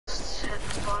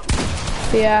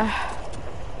Yeah.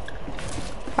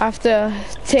 I have to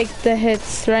take the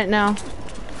hits right now.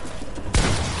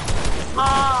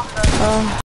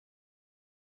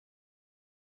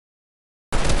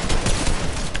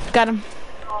 Got him.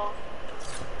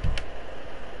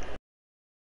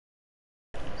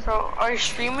 So, are you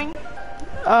streaming?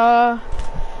 I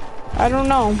don't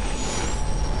know.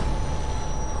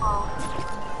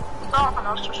 Someone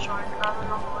else just joined. I don't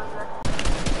know who is it.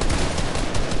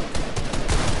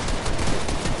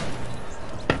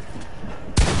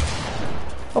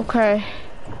 Okay.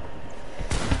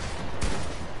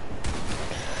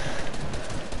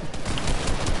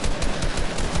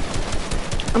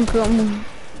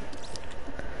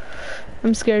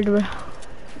 I'm scared, bro.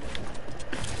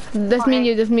 That's me and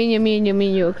you, that's me and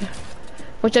you, okay.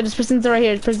 Watch out, this person's right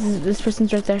here, this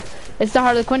person's right there. It's the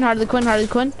Harley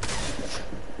Quinn.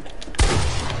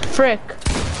 Frick.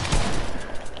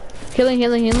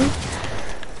 Healing.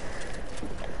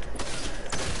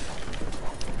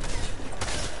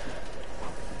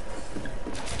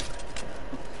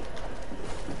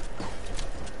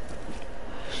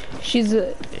 She's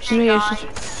right here.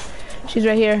 She's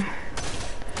right here.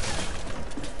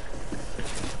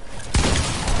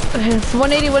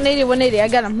 180. I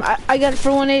got him. I got it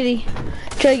for 180.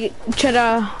 Try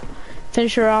to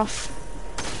finish her off.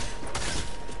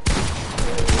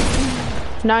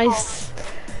 Nice.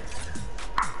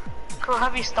 Cool.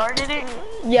 Have you started it?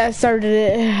 Yeah, I started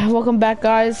it. Welcome back,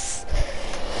 guys.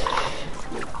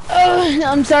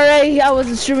 I'm sorry, I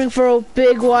wasn't streaming for a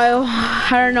big while. I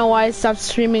don't know why I stopped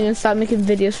streaming and stopped making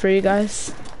videos for you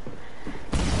guys.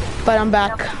 But I'm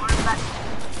back.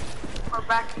 We're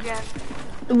back again.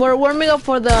 We're warming up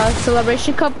for the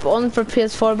Celebration Cup, only for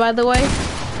PS4, by the way.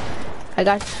 I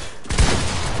got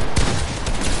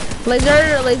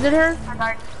lasered her. I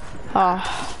got. Oh.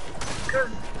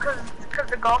 Cause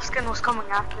the golf skin was coming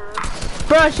after us.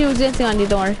 Bro, she was dancing on you.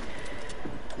 Don't worry.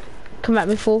 Come at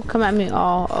me, fool. Come at me.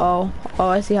 Oh,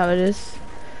 I see how it is.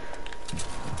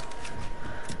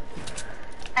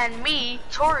 And me,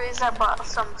 Torres, I bought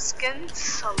some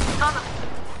skins, a ton of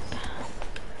skins.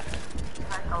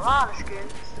 Like a lot of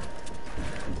skins.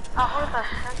 Who the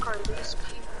heck are these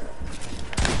people?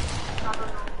 I don't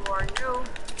know who are you.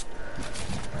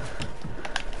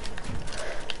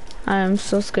 I am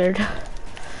so scared.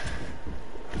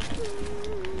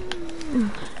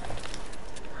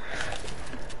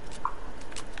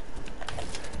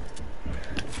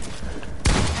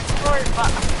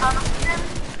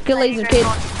 Get laser, kid.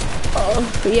 Oh,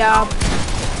 yeah.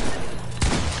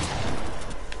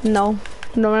 No,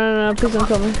 please don't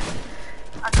kill me.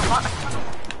 I bought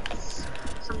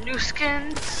some new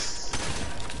skins.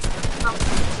 No,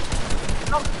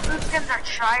 new skins are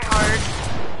try hard.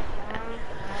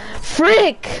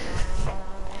 Frick!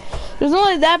 There's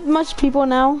only that much people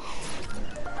now.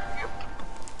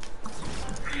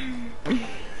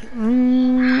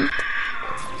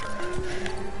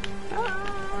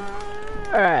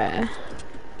 Alright.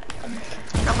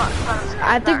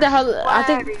 I think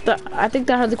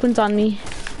the Harley Quinn's on me.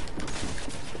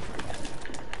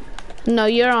 No,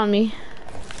 you're on me.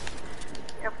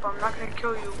 Yep, I'm not gonna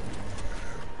kill you.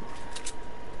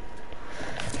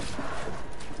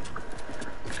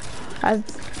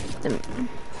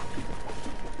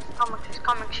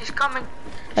 She's coming.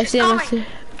 I see him.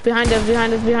 Behind us.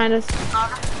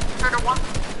 Hurt her one.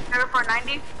 Hurt her for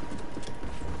 90.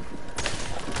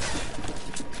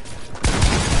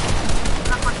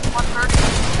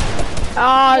 Oh,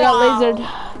 I got lasered.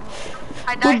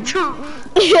 I died too.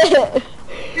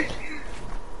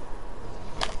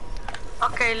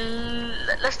 Okay,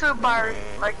 let's do it by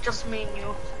like just me and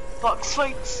you. Box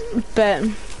fights. Bet.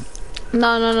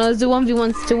 No, let's do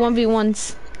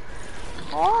 1v1s.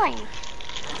 Why?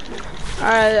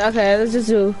 Alright, okay, let's just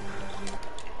do.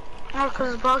 No,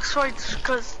 cause box fights,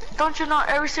 cause don't you know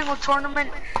every single tournament,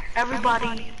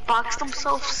 everybody box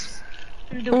themselves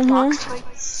and do box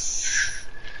fights.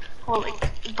 Well,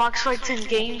 like box fights in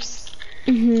games.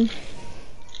 And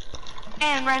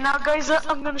right now, guys,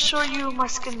 I'm gonna show you my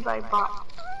skins I bought.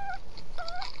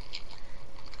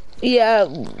 Yeah,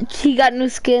 he got new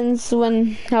skins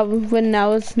when I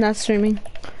was not streaming.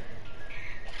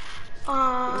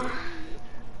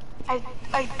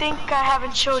 I think I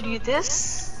haven't showed you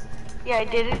this. Yeah, I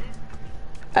did it.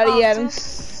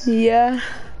 Yeah.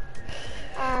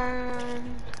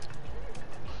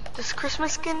 This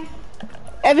Christmas skin.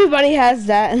 Everybody has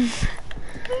that.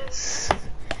 This.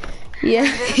 Yeah.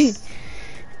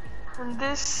 And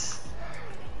this.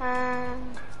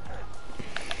 And.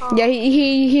 Yeah,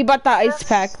 he bought the ice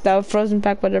pack, the frozen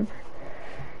pack, whatever.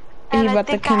 And he bought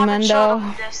the commando.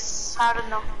 This. I don't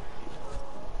know.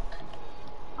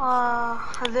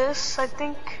 This, I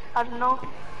think, I don't know.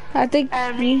 I think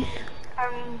And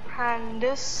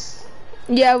this.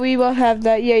 yeah, we both have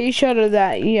that. Yeah, you showed us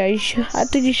that. Yeah, you should. I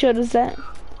think you showed us that.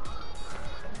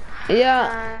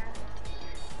 Yeah.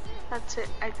 That's it,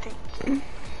 I think.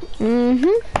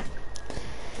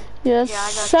 Yes, Yeah, I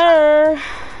got sir.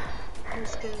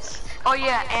 Oh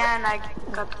yeah, and I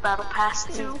got the battle pass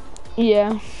too.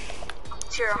 Yeah.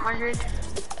 Tier 100.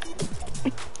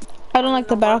 I don't like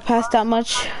the battle pass that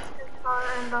much.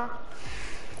 In the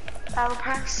battle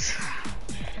pass.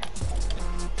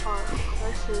 Or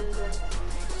this is a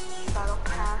battle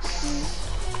pass.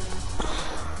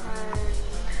 And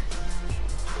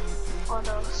what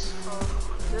else? Oh,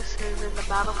 this is in the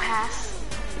battle pass.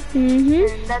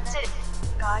 And that's it,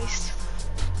 guys.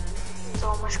 So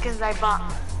all my skins I bought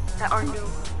that are new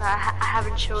that I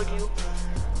haven't showed you.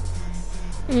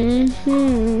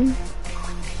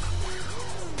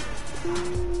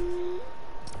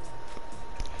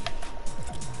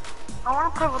 I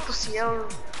want to play with Lucio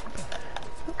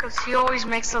because he always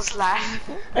makes us laugh.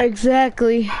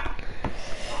 Exactly. I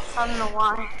don't know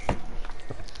why.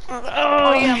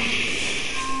 Oh yeah,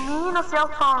 me and Lucio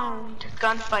found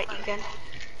gunfight again.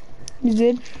 You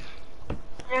did?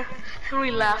 Yeah, and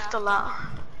we laughed a lot.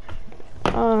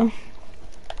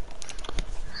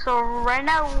 So right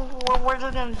now we're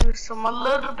just gonna do a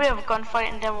little bit of gunfight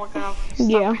and then we're gonna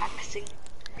start practicing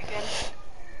again.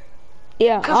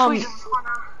 Yeah. Cause we just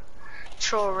wanna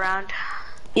throw around.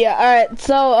 Yeah. All right.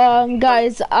 So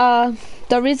guys,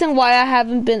 the reason why I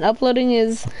haven't been uploading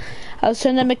is I was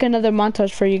trying to make another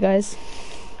montage for you guys.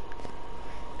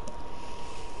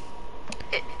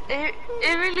 It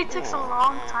really takes a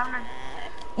long time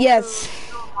to do a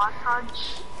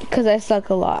montage. Because I suck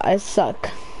a lot. I suck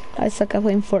at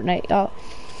playing Fortnite.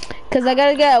 Because I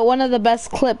gotta get one of the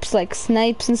best clips, like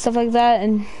snipes and stuff like that,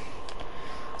 and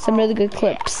some really good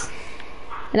clips.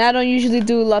 And I don't usually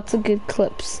do lots of good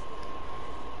clips.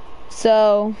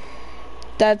 So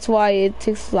that's why it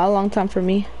takes a long time for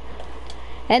me.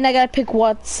 And I gotta pick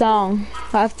what song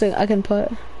I can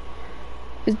put.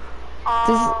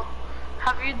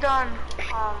 Have you done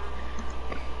wait, I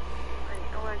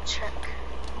wanna check.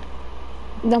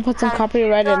 Don't put some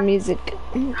copyrighted music.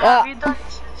 Have you done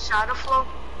Shadow Flow?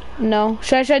 No.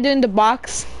 Should I try doing the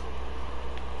box?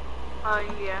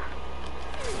 Yeah.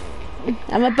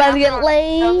 I'm about to get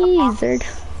lasered.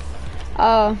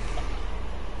 I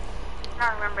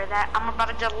remember that. I'm about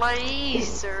to get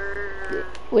lasered.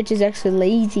 Which is actually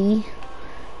lazy.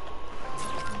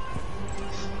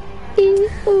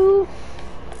 Ooh.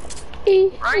 Where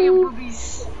are you,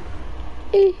 boobies?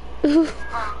 Ooh.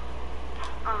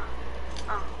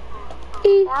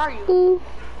 Where are you?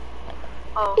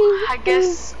 Oh, I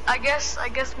guess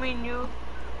me and you,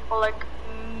 or like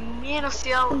me and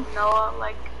Ociel, Noah,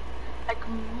 like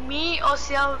me,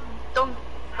 Ociel, don't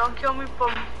kill me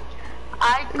from.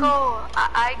 I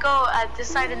go at this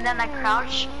side and then I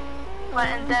crouch, but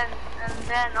and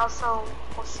then also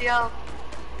Ociel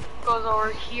goes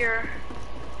over here,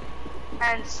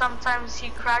 and sometimes he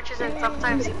crouches and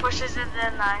sometimes he pushes it,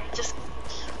 and I just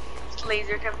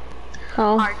lasered him.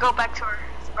 Oh. Alright, go back to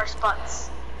our spots.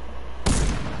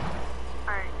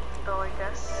 Alright, go I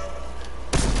guess.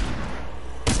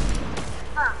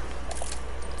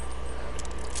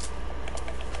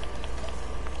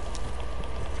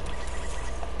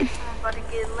 I'm about to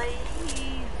get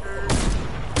lasered.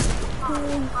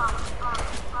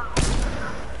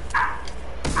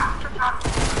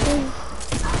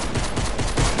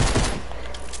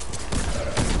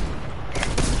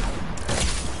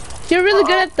 You're really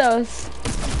good at those.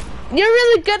 You're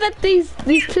really good at these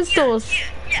pistols.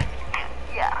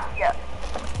 Yeah.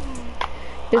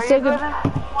 You're so good.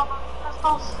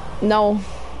 Pistols? No.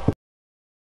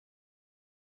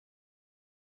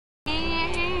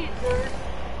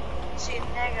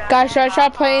 Guys, should I try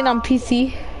playing on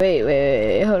PC?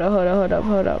 Wait. Hold up.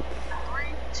 3,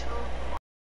 2.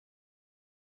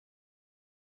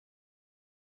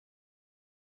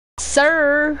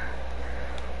 Sir.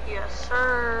 Yes,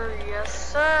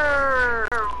 sir.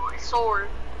 My sword.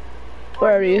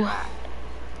 Where are you?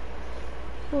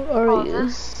 Where are you?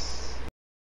 This.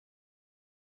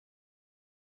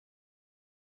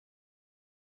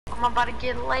 I'm about to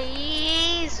get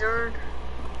lasered.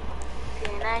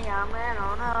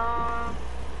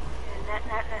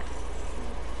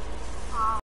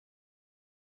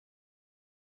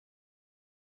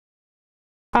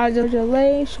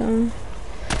 Congratulations.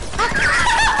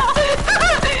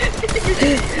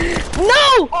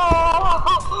 No!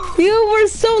 Oh! You were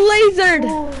so lasered.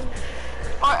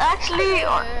 Or actually,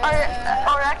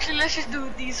 let's just do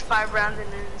these 5 rounds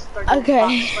and then start.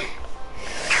 Okay.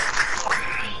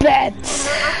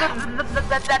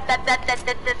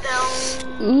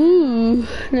 Ooh,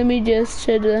 let me just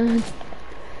try to.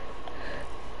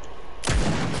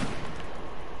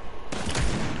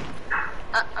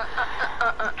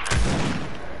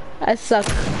 I suck.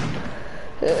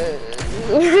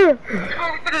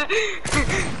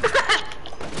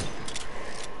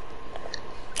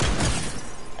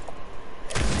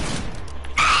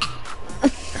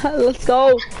 Let's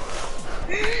go.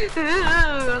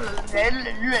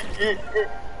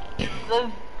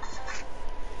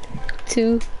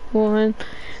 2, 1.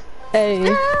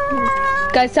 Hey.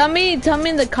 Guys, tell me in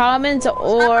the comments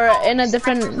or in a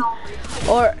different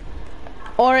or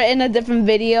in a different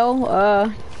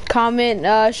video. Comment.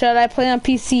 Should I play on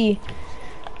PC?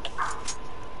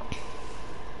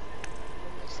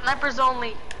 Snipers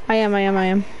only. I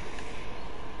am.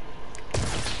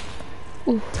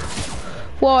 Ooh.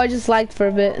 Whoa, I just lagged for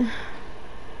a bit.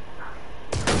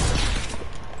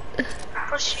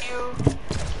 Push you.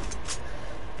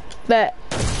 Bet.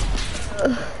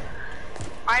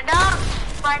 Right now,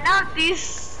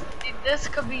 this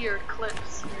could be your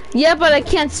clips. Yeah, but I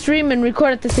can't stream and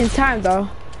record at the same time, though.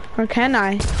 Or can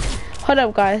I? Hold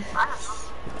up, guys.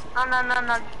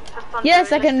 No.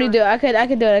 Yes, I can redo it. I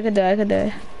could do it.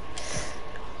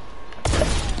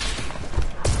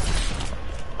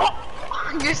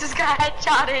 You just got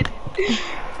headshotted.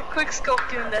 Quick scope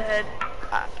you in the head.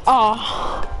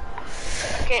 Oh.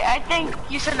 Okay, I think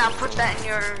you should not put that in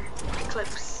your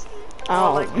clips.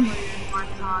 Oh. Or like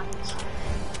montage.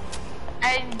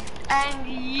 And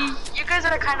you guys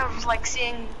are kind of like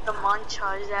seeing the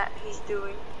montage that he's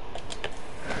doing.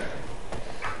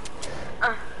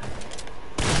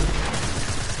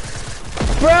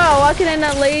 Bro, why can I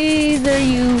not laser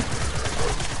you?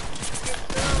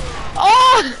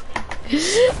 Oh!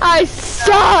 I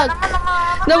suck!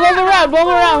 No, one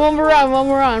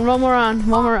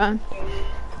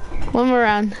more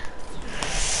round.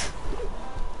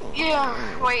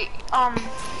 Yeah, wait,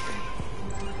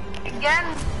 again,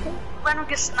 when we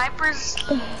get snipers,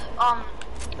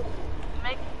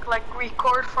 make, like,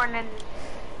 record for an,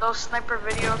 those sniper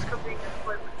videos could be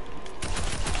good.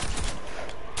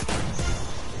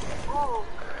 Ooh.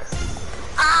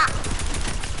 Ah!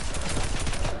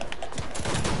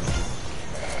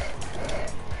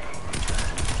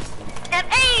 Get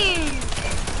aim!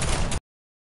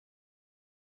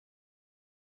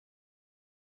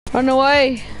 Run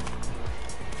away!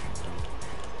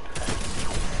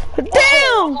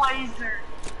 Damn! Laser.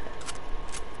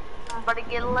 Somebody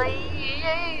get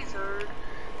lasered.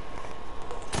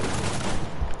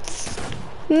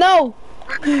 No!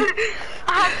 I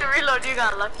have to reload, you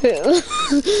got lucky.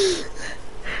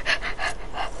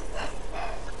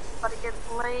 Somebody get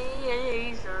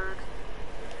lasered.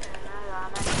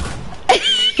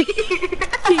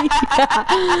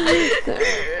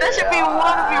 That should be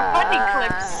one of your funny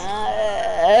clips.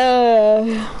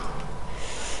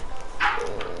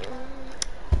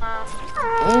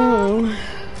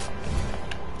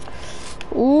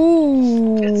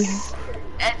 Ooh.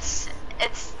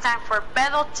 It's time for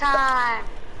battle time.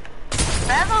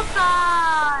 Battle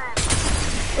time.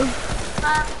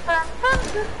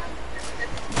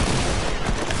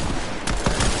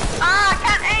 Ah, I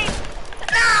can't aim.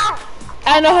 No.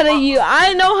 I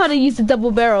know how to use the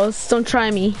double barrels. Don't try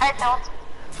me. I don't.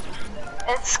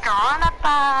 It's Corona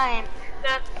time.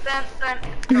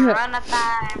 Corona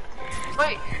time.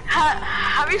 Wait,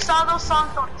 have you saw those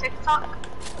songs on TikTok?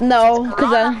 No, it's cause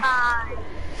Corona time.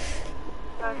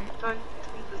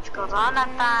 It's Corona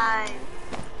time.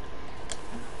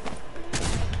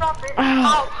 Stop it.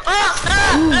 Oh.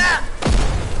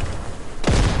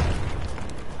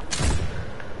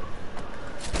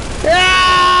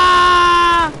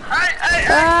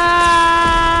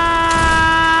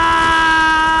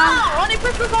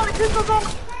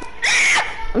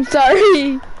 I'm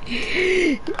sorry.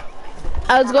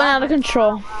 I was going out of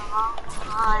control.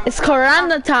 It's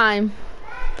Corona time.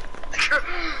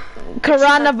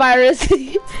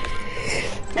 Coronavirus.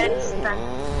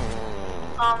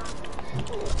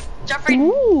 Jeffrey,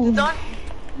 Ooh.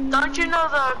 don't you know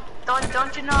the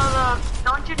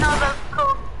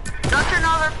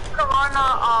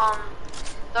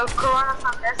Corona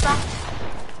Condesa?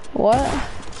 What?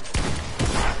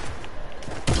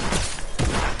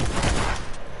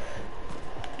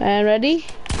 And ready?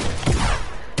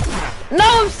 No,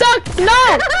 I'm stuck!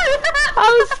 No!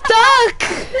 I'm stuck!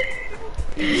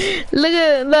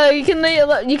 You can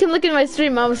look at my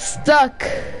stream, I'm stuck.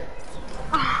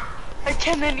 I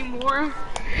can't anymore.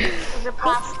 Is it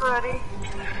past already?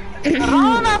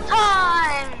 Corona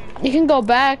time! You can go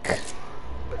back.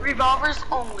 Revolvers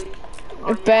only.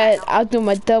 I bet I'll do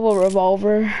my double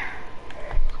revolver.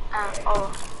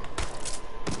 Oh.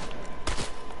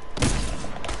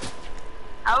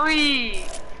 Owie!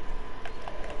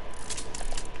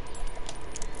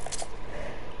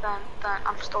 Then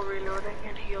I'm still reloading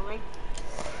and healing.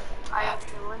 I am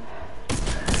healing.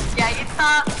 Yeah, you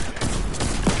thought.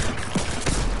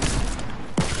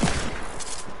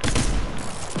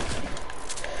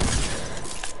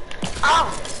 Oh!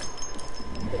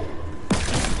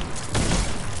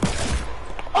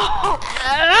 Oh!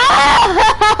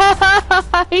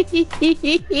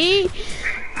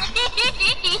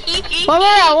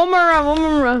 One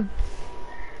more round.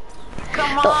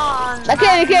 Come on.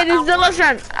 Okay, this is the last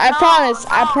round. I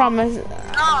promise. No,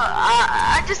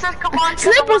 I just said come on.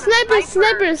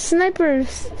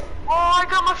 Snipers. Oh, I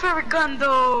got my favorite gun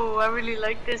though. I really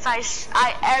like this. I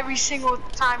every single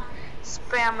time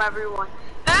spam everyone.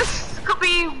 This could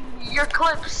be your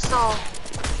clips, so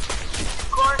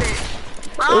record it.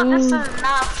 Oh, this is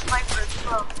not sniper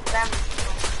 12 damage.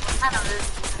 Kind of is.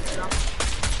 So.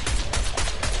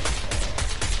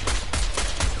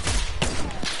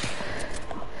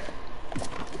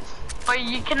 But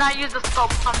you cannot use the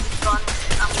scope from this gun.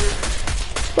 I'm losing.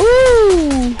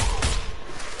 Ooh.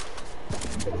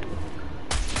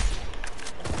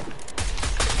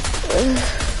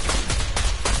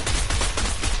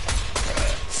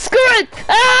 Screw it!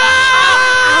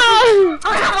 Ah!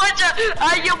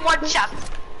 I am one shot.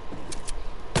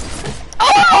 Oh!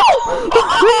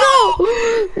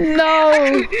 No!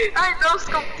 I no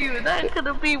scoped you. That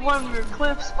could be one of your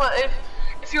clips, but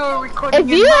if you were recording, if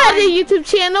you had a YouTube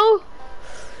channel,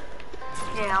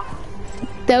 yeah,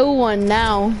 do one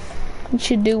now. You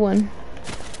should do one.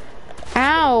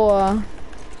 Ow!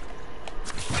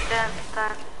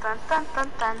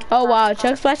 Dun. Oh wow,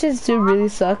 chug splashes do really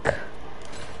suck.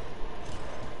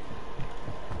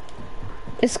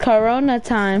 It's Corona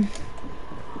time.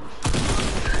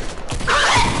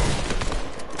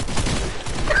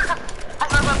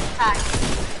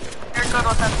 You're good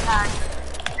with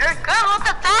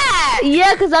the tag.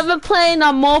 Yeah, cause I've been playing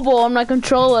on mobile on my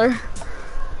controller.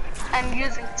 I'm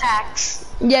using tags.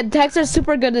 Yeah, tags are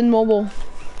super good in mobile.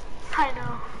 I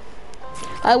know.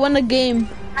 I won the game.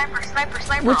 Sniper.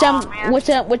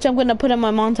 Which I'm gonna put in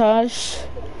my montage.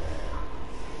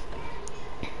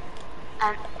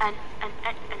 And.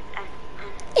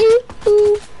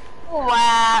 Ooh.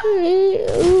 Wow.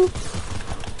 Ooh.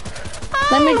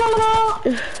 Let me.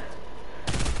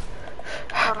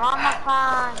 Corona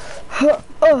time.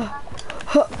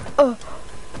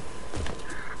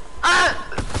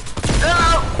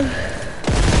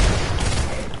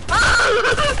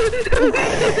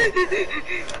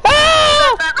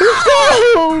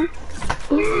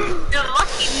 You're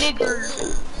lucky, nigger.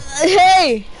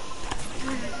 Hey!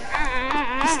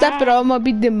 Step it up, I'm gonna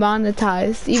be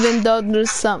demonetized, even though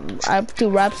there's some, I have to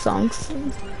rap songs.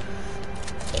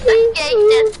 Okay,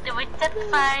 that's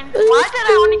fine. Why did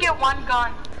I only get one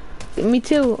gun? Me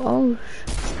too, oh.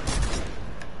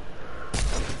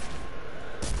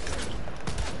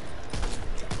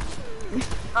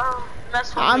 Oh, mess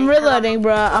with I'm me, reloading,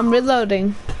 bro, I'm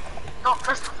reloading. Don't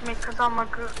mess with me, cause I'm a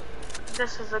good,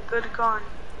 this is a good gun.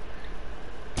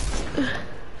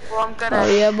 Well, I'm good at Oh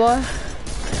yeah, boy.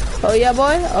 Oh yeah,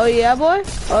 boy. Oh yeah, boy.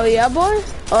 Oh yeah, boy.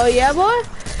 Oh yeah, boy.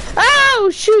 Oh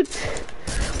shoot.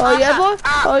 Oh yeah, boy.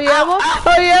 Oh yeah, boy.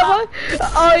 Oh yeah, boy.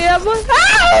 Oh yeah, boy.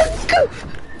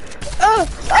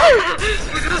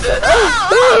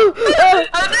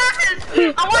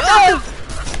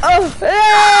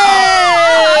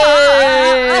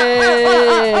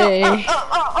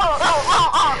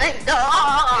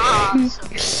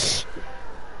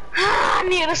 I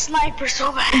need a sniper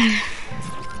so bad.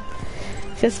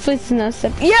 Just please no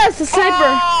step. Yes, a sniper.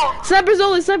 Oh! Snipers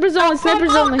only. Snipers only.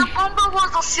 Snipers only. The bomber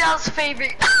was Lucia's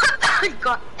favorite.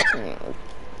 God.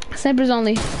 Snipers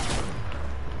only.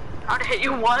 I'd hit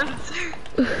you once.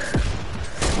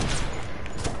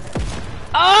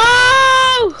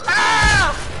 Oh!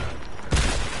 Oh!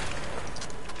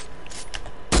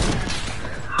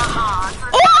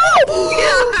 Oh!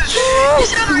 You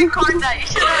should record that. You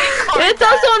should record It's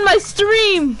also on my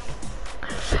stream.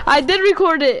 I did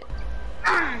record it.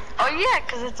 Oh yeah,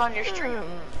 cause it's on your stream.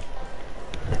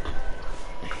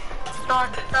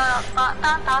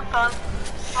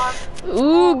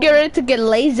 Ooh, get ready to get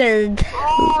lasered.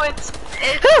 Oh, it's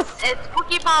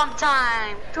Pokeball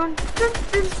time.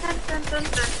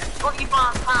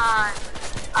 Pokeball time.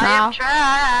 I am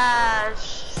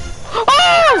trash.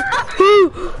 Oh!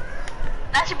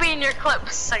 That should be in your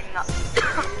clips, saying that.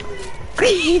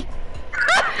 Please!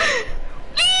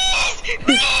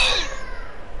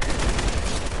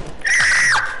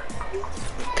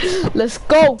 Let's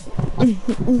go.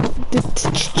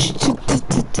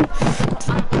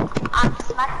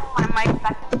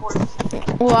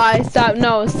 Why? Stop.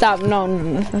 No, stop. No,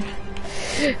 no, no.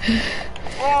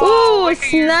 Oh, Ooh, a look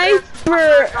at your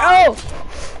sniper. Oh.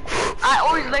 I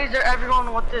always laser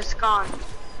everyone with this gun.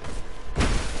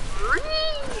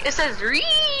 It says Ree.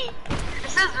 It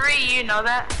says Ree, you know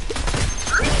that?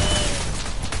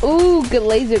 Ooh, good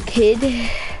laser, kid. Ree.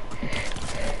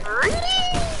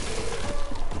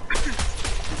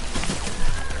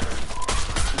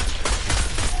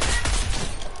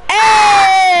 Hey!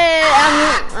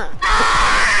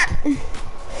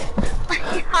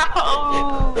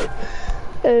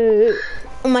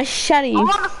 Machete. I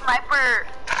want a sniper.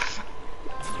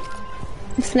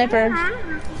 Sniper.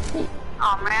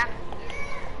 Oh man.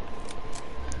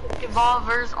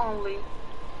 Revolvers only.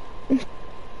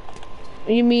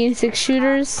 You mean 6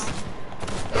 shooters?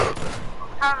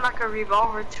 Kind of like a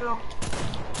revolver too.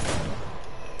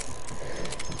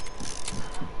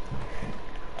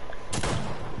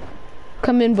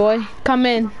 Come in, boy. Come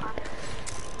in.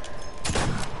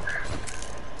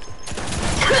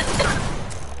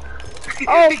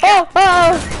 Oh.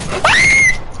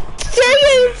 Dang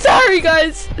it, sorry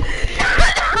guys.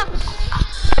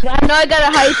 I know I got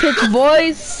a high pitched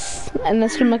voice and I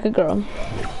scream like a girl.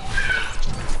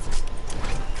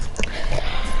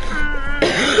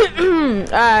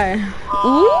 Alright.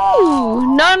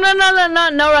 Ooh.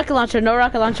 No rocket launcher, no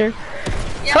rocket launcher.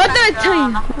 Yeah, What did I tell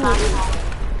you?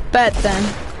 Bet then.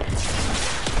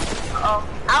 Oh,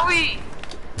 how we?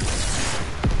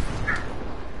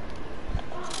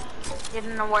 You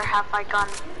didn't know where half I gun,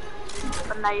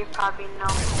 but now you probably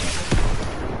know.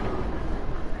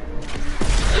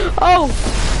 Oh!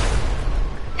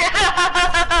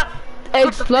 I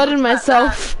exploded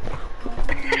myself.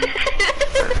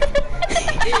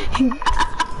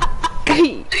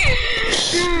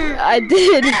 I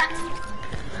did.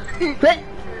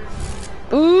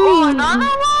 Ooh. Oh, another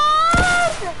one!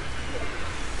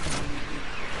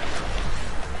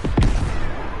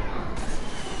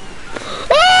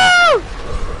 Oh!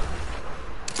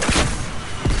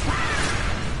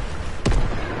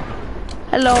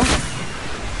 Hello.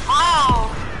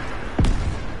 Oh!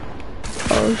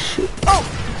 Oh shoot. Oh!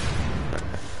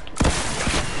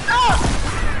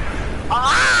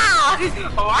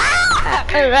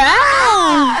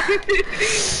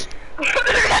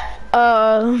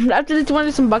 After this, want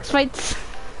to do some box fights?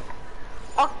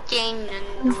 Okay,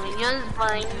 just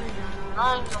fine.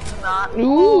 No, you're not.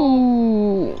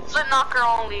 Ooh. Split knocker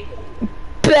only.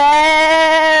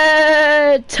 Better.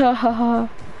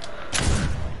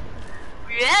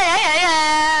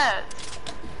 Yeah.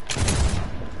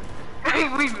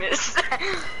 We missed.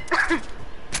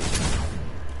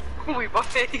 We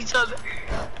both hit each other.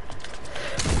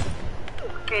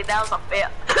 Okay, that was unfair.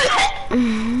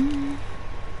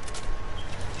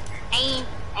 Hey.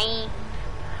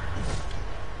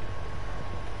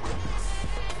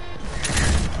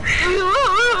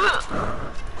 Oh!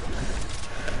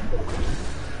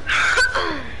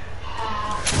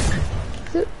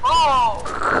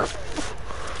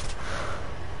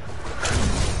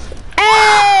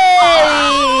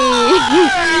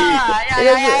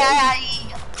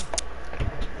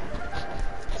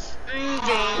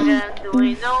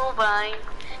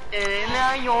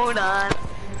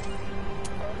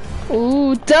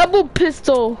 Ooh, double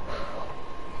pistol.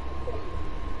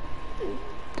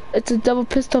 It's a double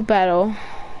pistol battle.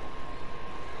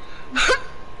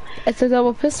 It's a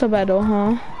double pistol battle,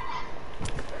 huh?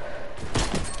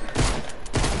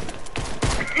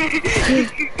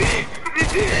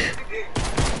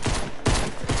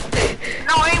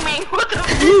 No aiming with the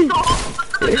pistol.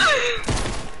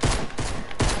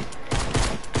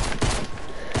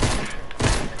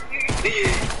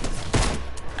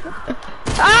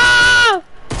 Ah!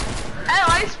 Hey,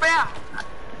 why spam?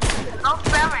 No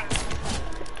spamming.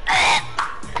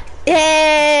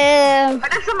 Yeah.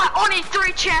 But this is my only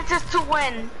 3 chances to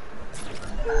win.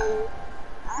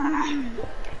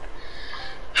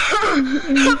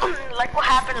 Like what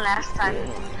happened last time.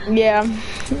 Yeah.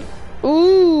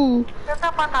 Ooh.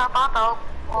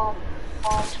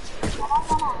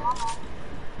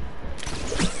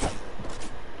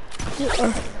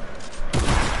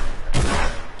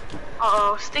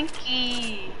 Uh-oh,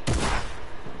 stinky.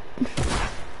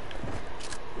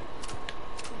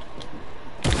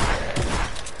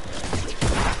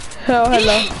 Oh,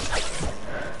 hello.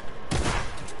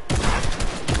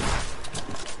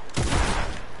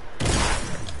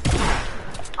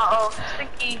 Uh-oh,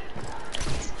 stinky.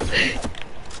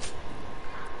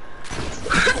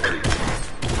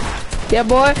 Yeah,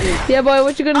 boy. Yeah, boy.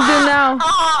 What you gonna do now?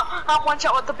 I'm one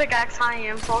shot with the pickaxe. I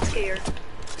am so scared.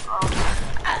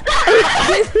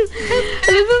 This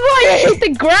is why I hate the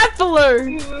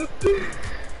grappler.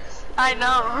 I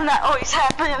know, that always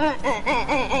happens.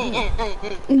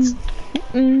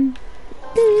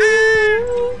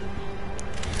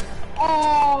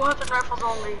 Oh, weapon rifles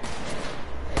only.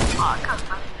 Oh, I can't do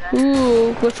that.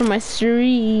 Ooh, wait for my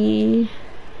stream.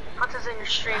 What is in your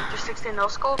stream? 360 no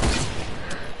scope?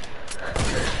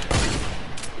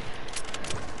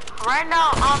 Right now,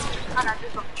 I'm just trying to do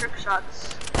some trick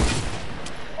shots.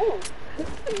 Ooh.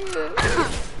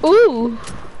 Ooh.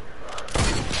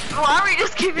 Why are we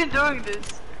just keeping doing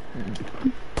this?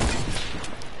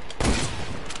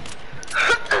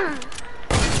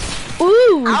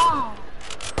 Ooh. Ow.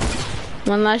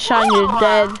 One last shot and you're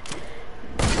dead.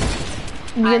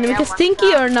 You gonna make a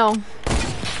stinky or no?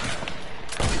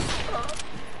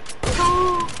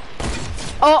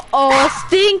 Uh-oh,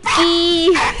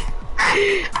 stinky!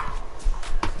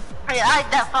 Yeah, I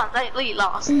definitely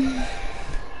lost.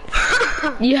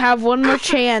 You have one more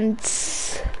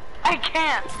chance. I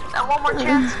can't. That one more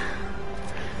chance.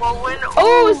 Well, win.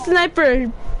 Oh,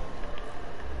 sniper!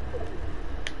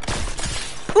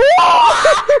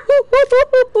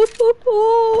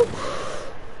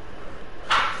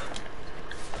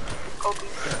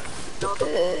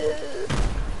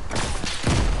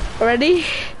 Ready?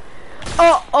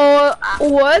 Uh-oh,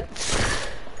 what?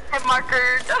 Hit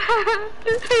marker.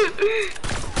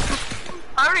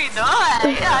 I already know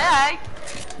it. Yeah.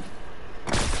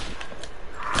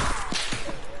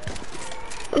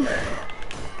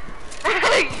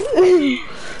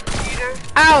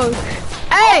 Ow!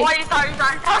 Hey! Oh,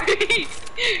 sorry.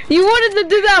 You wanted to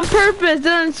do that on purpose,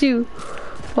 didn't you?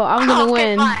 Well, I'm gonna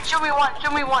win. Fine. Show me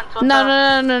one. So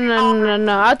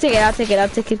No. I'll take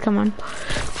it. Come on.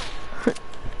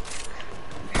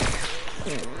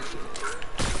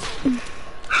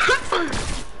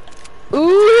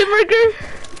 Ooh, hamburger.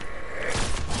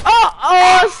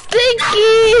 Oh,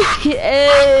 stinky!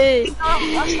 Hey.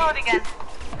 Let's do it again.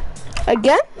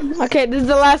 Again? Okay, this is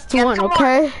the last one,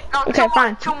 okay? No, okay,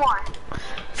 fine. Two more.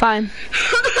 Fine.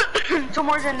 2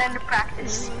 more and then to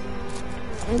practice.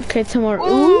 Okay, tomorrow.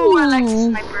 Ooh, I like the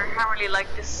sniper. I really like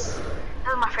this.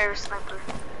 This is my favorite sniper.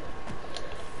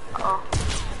 Uh-oh.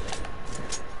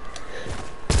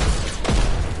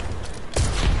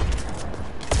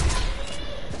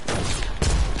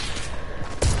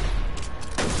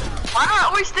 Why do I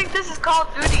always think this is Call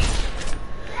of Duty?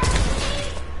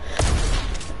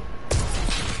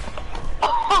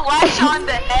 Oh, lash on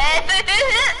the head.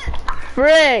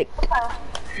 Frick.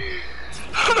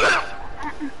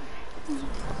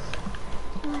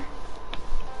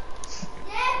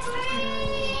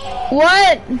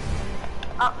 What?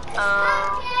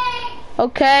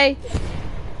 Okay.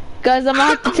 Guys, I'm gonna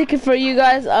have to take it for you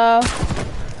guys. I'm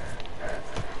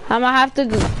gonna have to,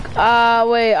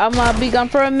 wait, I'm gonna be gone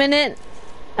for a minute.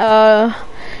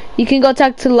 You can go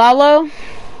talk to Lalo.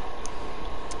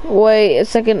 Wait a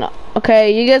second.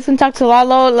 Okay, you guys can talk to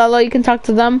Lalo. Lalo, you can talk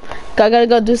to them. I gotta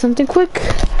go do something quick.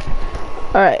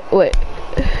 Alright, wait.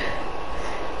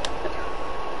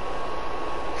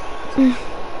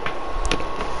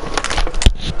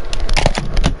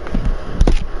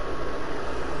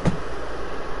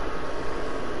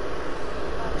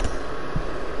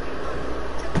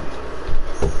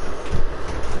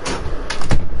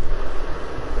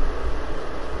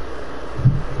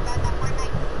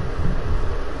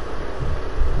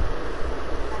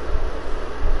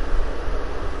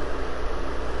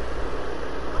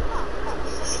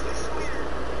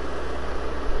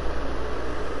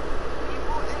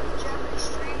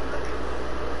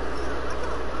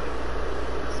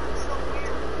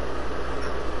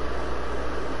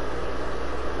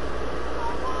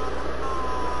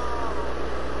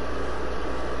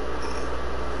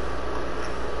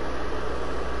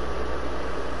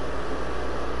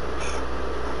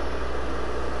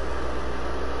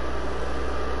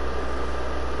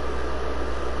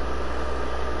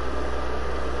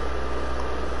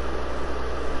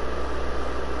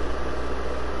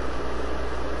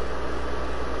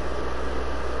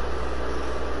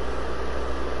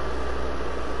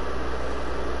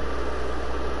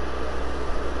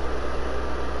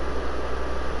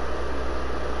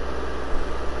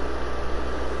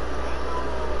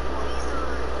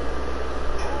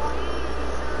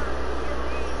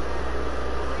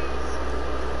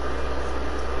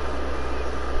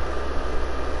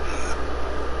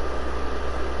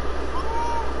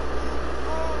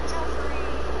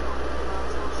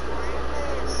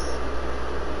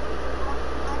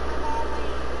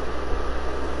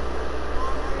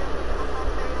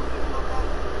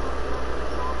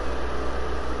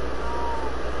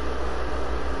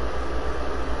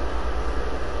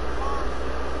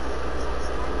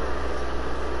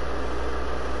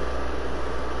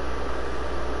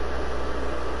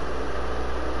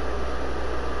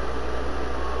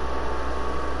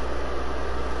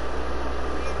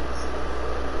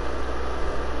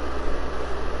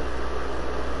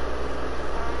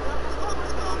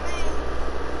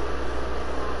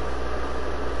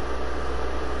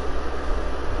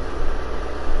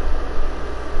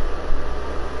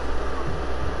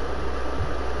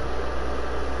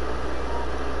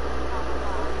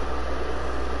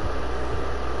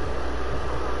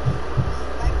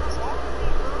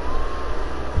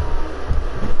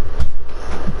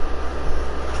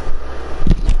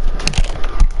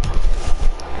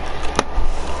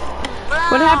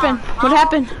 happened? What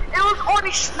happened? It was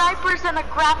only snipers and a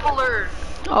grappler.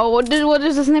 Oh, what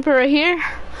is the sniper right here?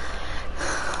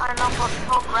 I don't know, but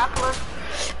no grappler.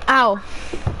 Ow.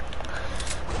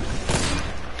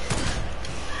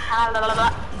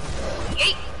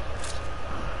 Yeet.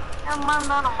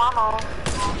 Mano.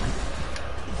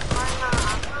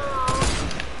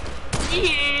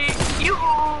 You.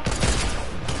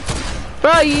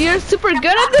 Bro, you're super good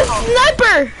at this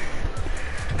sniper.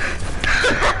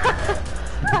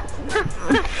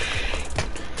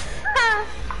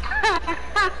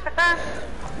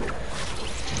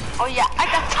 Oh yeah, I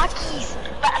got Takis,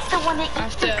 but I still wanna eat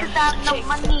them because I have no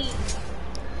money.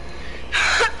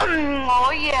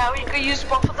 Oh yeah, we could use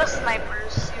both of the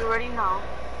snipers. You already know.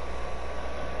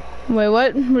 Wait,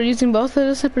 what? We're using both of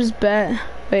the snipers? Bet.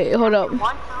 Wait, hold up.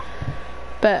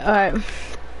 Bet. All right.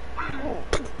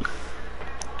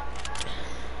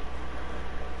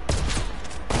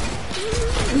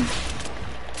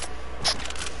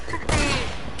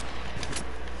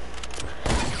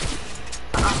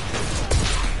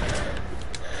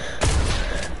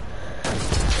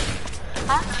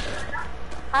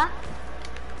 Huh?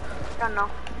 Don't know.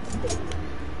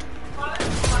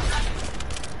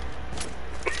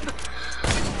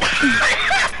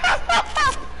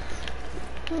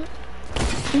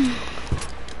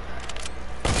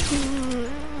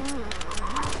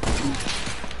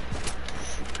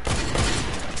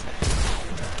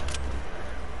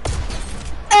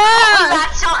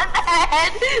 Last shot in the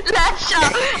head. Last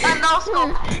shot. A no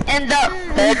scope in the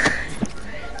head.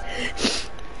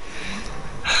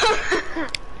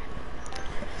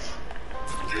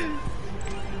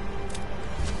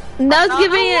 Now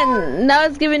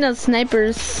it's giving us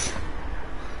snipers.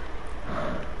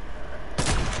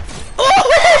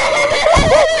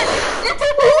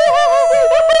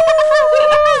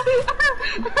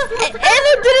 And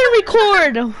it didn't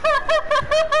record.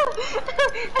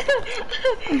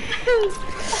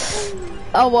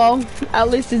 Oh well, at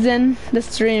least it's in the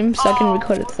stream, so I can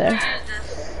record it there.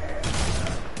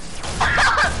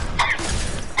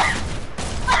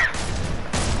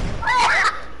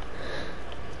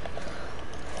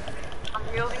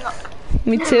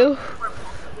 Me too.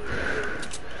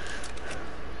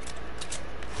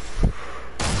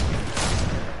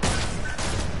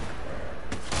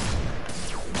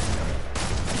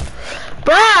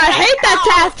 Bro, I hate that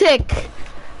tactic.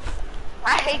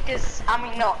 I hate this. I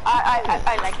mean, no,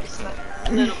 I like this one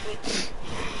a little bit.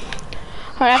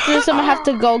 Alright, after this, I'm gonna have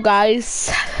to go, guys.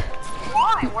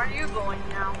 Why? Where are you going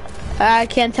now? I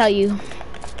can't tell you.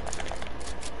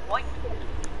 What?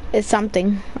 It's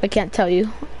something. I can't tell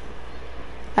you.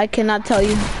 I cannot tell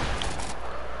you.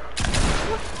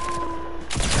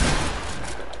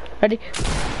 Ready?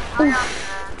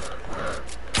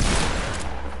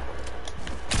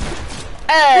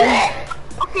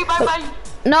 Okay, bye.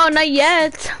 No, not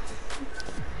yet.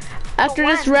 After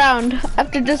this round.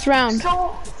 After this round.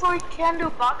 So we can do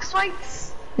box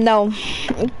fights? No,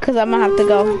 because I'm gonna have to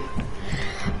go.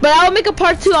 But I'll make a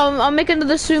part 2. I'll make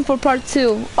another stream for part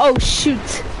 2. Oh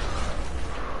shoot.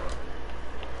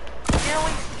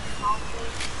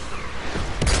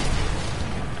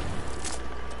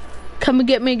 Come and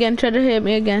get me again. Try to hit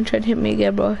me again. Try to hit me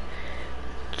again, bro.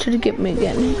 Try to get me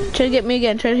again. Try to get me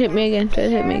again. Try to hit me again. Try to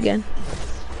hit me again.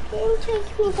 Can you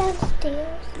take me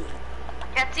downstairs? I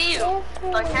can't see you, so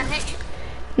I can't hit you.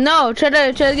 No, try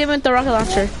to give me with the rocket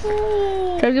launcher.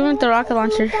 Try to give me with the rocket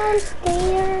launcher.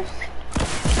 Downstairs.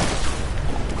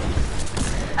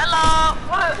 Hello.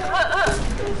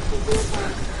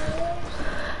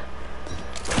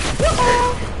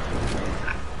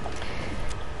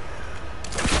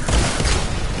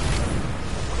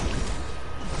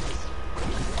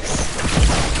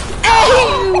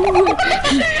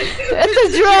 It's a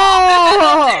draw!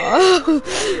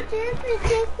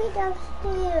 Take me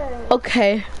downstairs.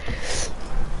 Okay.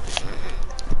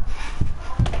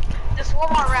 Just one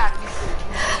more round.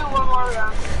 Just do one more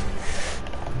round.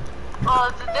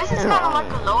 This is kind of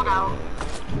like a loadout.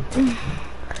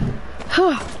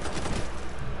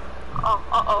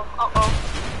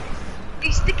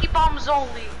 These sticky bombs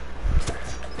only.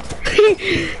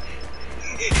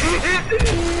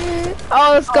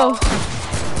 Oh, let's go.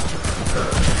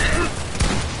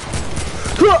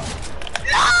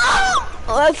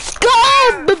 Let's go,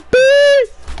 baby!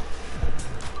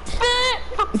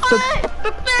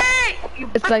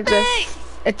 It's like this.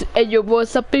 It's hey, yo,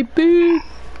 what's up, baby?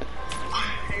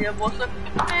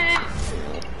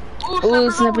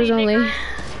 Ooh, snipers only. No!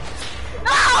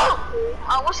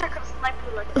 I wish I could snipe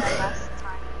you like that last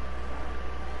time.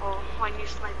 Oh, when you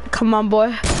sniped. Come on,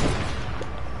 boy.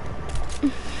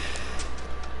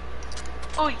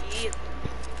 Oh yeah.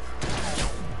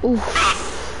 Oof.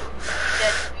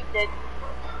 Dead.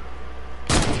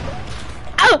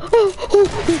 Ow!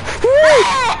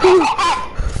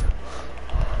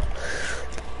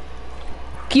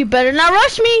 You better not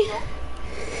rush me.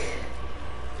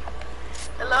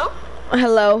 Hello?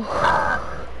 Hello.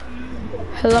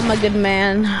 Hello, my good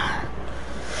man.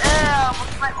 Oh!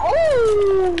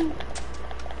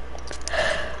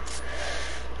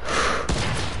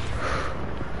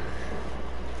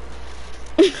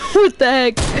 What the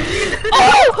heck?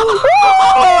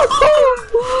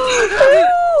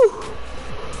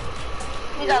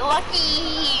 You got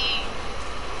lucky.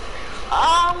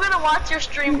 I'm gonna watch your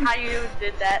stream how you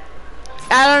did that.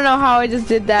 I don't know how I just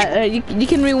did that. You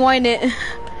can rewind it.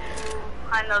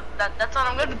 I know that's what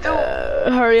I'm gonna do.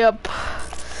 Hurry up.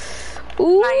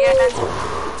 Ooh. Not yet.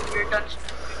 You're done.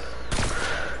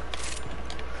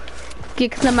 Yeah,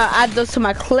 'cause I'm gonna add those to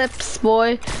my clips,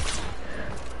 boy.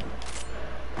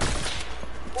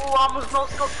 Oh, almost no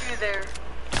scope you there.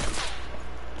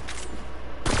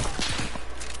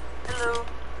 Hello.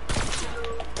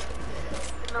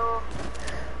 Hello.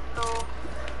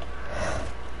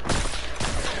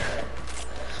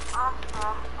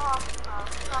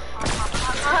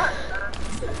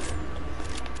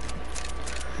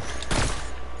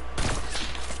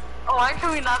 Oh, why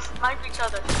can we not snipe each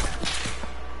other?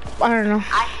 I don't know.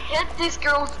 I hit this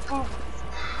girl's boob.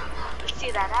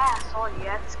 See that ass? Oh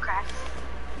yeah, it's cracked.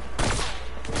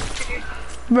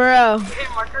 Bro. Hey,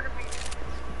 marker to me.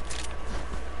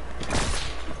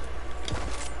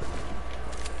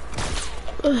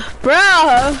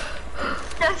 Bro.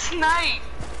 That's nice.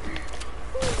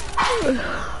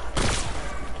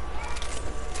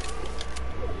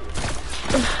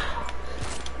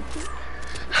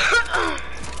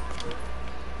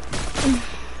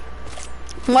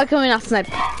 Why can we not snipe?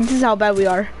 This is how bad we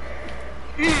are.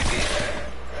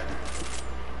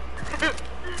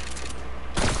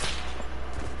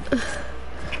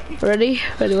 Ready?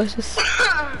 Ready, watch this.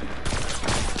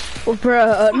 Oh,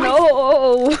 bro,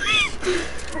 no!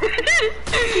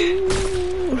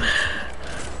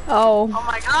 Oh. Oh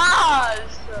my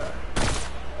gosh!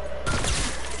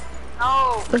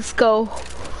 No. Let's go.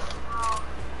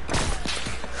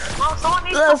 Well, someone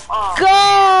needs Let's to. Oh,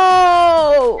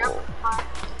 go!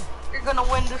 you're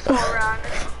gonna win this whole round.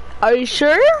 Are you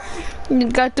sure? You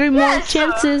got 3 more Yes,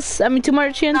 chances. I mean, 2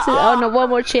 more chances. Oh no, 1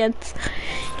 more chance.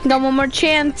 You got 1 more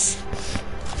chance.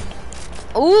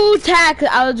 Ooh, tack.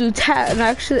 I'll do tack. And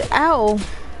actually, ow.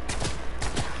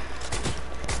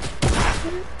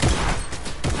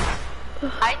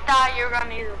 I thought you were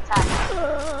gonna use attack.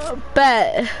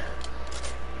 Bet.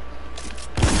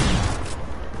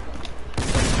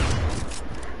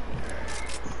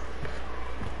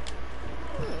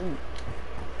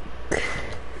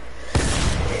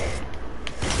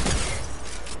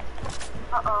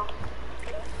 Uh-oh.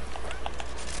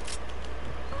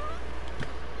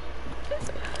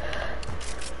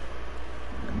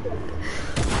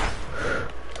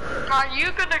 Are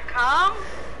you gonna come?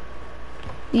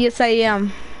 Yes, I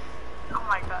am. Oh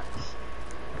my gosh.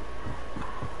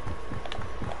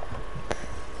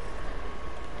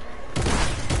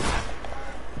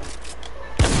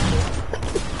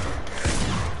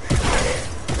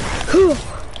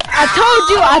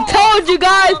 I told you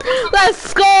guys.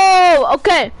 Let's go.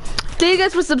 Okay. Thank you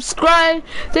guys for subscribing.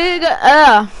 Thank you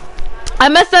guys. I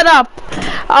messed that up.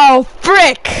 Oh,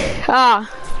 frick.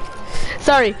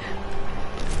 Sorry.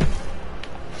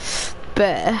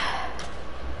 But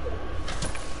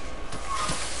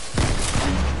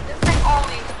This thing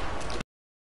only.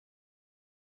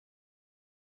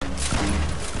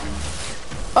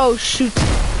 oh shoot.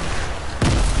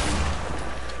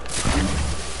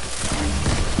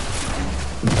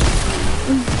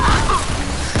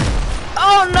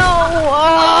 Oh no!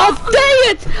 Oh,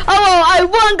 dang it! Oh, I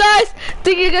won, guys.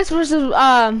 Thank you guys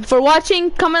for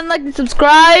watching. Comment, like, and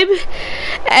subscribe.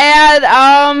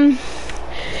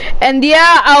 And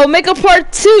yeah, I'll make a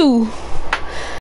part 2.